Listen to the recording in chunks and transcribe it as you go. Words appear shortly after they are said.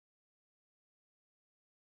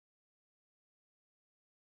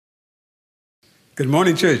Good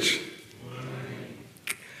morning, church. Good morning.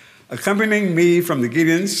 Accompanying me from the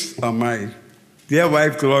Gideons are my dear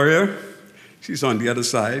wife, Gloria. She's on the other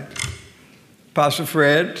side. Pastor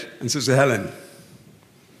Fred and Sister Helen.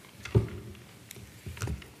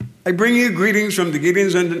 I bring you greetings from the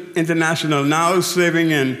Gideons International, now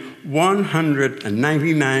serving in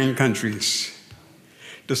 199 countries.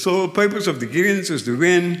 The sole purpose of the Gideons is to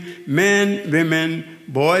win men, women,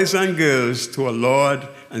 boys, and girls to our Lord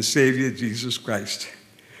and Savior Jesus Christ.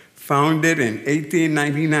 Founded in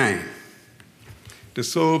 1899, the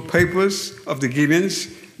sole purpose of the Gideons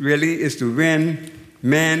really is to win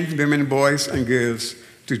men, women, boys, and girls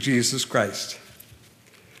to Jesus Christ.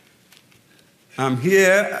 I'm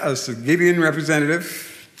here as the Gideon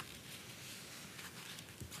representative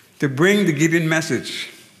to bring the Gideon message.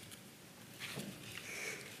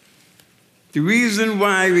 The reason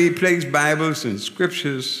why we place Bibles and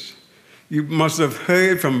scriptures, you must have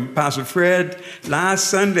heard from Pastor Fred last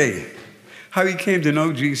Sunday how he came to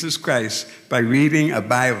know Jesus Christ by reading a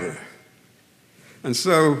Bible. And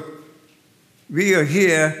so we are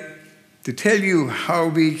here to tell you how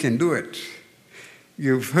we can do it.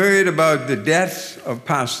 You've heard about the death of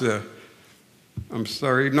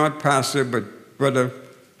Brother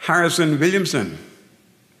Harrison Williamson.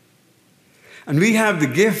 And we have the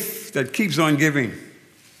gift that keeps on giving.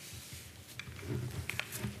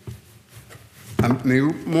 A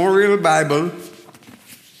memorial Bible.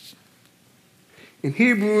 In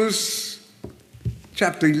Hebrews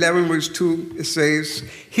chapter 11, verse 2, it says,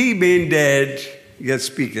 "He being dead, yet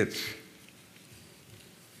speaketh."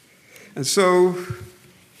 And so,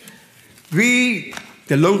 we,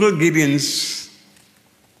 the local Gideons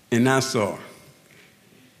in Nassau,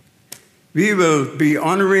 we will be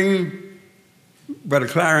honoring Brother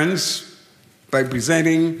Clarence by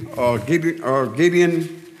presenting our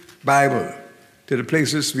Gideon Bible to the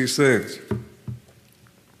places we served.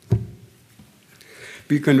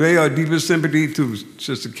 We convey our deepest sympathy to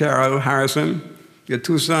Sister Carol Harrison, your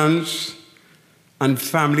two sons, and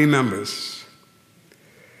family members.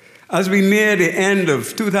 As we near the end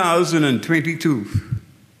of 2022,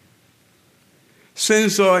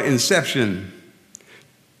 since our inception,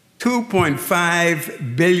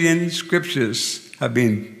 2.5 billion scriptures have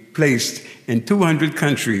been placed in 200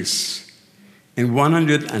 countries in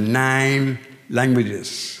 109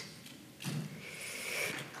 languages.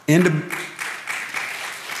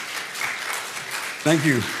 Thank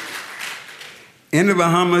you. In the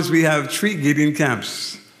Bahamas, we have 3 Gideon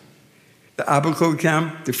camps: the Abaco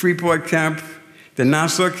camp, the Freeport camp, the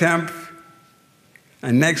Nassau camp,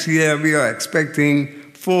 and next year we are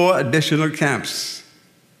expecting 4 additional camps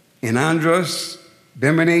in Andros,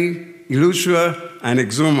 Bimini, Eleuthera, and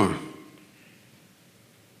Exuma.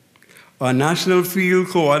 Our national field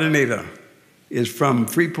coordinator is from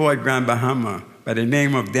Freeport, Grand Bahama, by the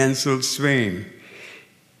name of Denzel Swain.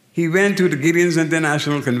 He went to the Gideons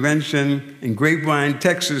International Convention in Grapevine,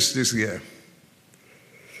 Texas this year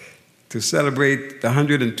to celebrate the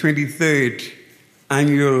 123rd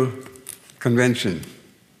annual convention.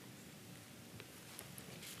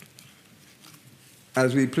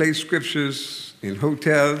 As we place scriptures in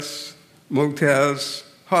hotels, motels,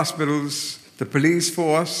 hospitals, the police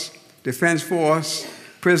force, defense force,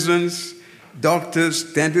 prisons,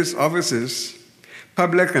 doctors, dentist offices,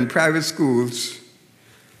 public and private schools,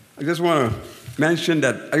 I just want to mention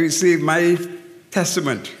that I received my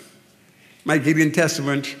testament, my Gideon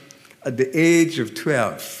testament, at the age of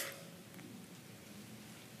 12.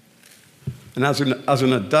 And as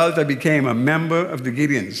an adult, I became a member of the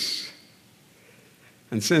Gideons.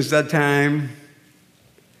 And since that time,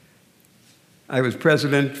 I was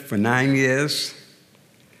president for 9 years.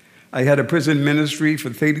 I had a prison ministry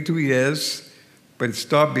for 32 years, but it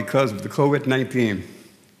stopped because of the COVID-19.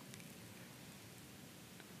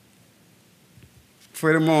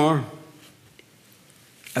 Furthermore,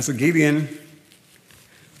 as a Gideon,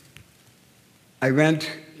 I went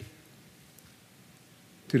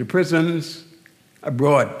to the prisons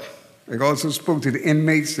abroad. I also spoke to the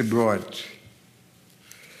inmates abroad.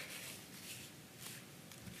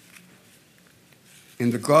 In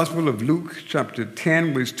the Gospel of Luke, chapter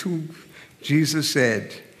 10, verse 2, Jesus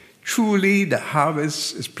said, "Truly the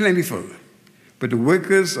harvest is plentiful, but the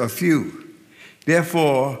workers are few.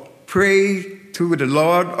 Therefore, pray to the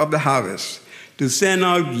Lord of the harvest to send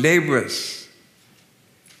out laborers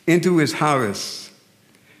into his harvest."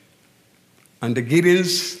 And the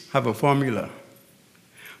Gideons have a formula.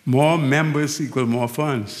 More members equal more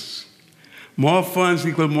funds. More funds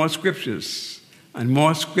equal more scriptures. And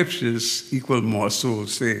more scriptures equal more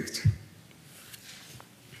souls saved.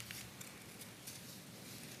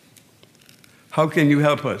 How can you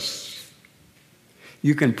help us?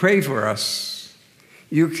 You can pray for us.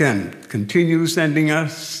 You can continue sending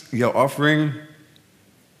us your offering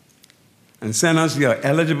and send us your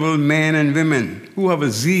eligible men and women who have a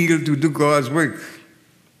zeal to do God's work.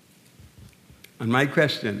 And my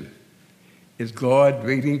question, is God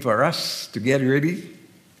waiting for us to get ready?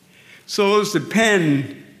 Souls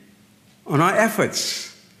depend on our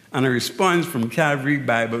efforts and a response from Calvary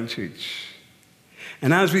Bible Church.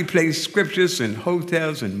 And as we place scriptures in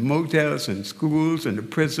hotels and motels and schools and the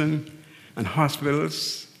prison and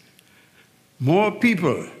hospitals, more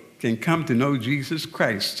people can come to know Jesus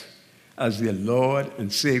Christ as their Lord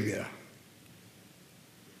and Savior.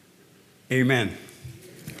 Amen.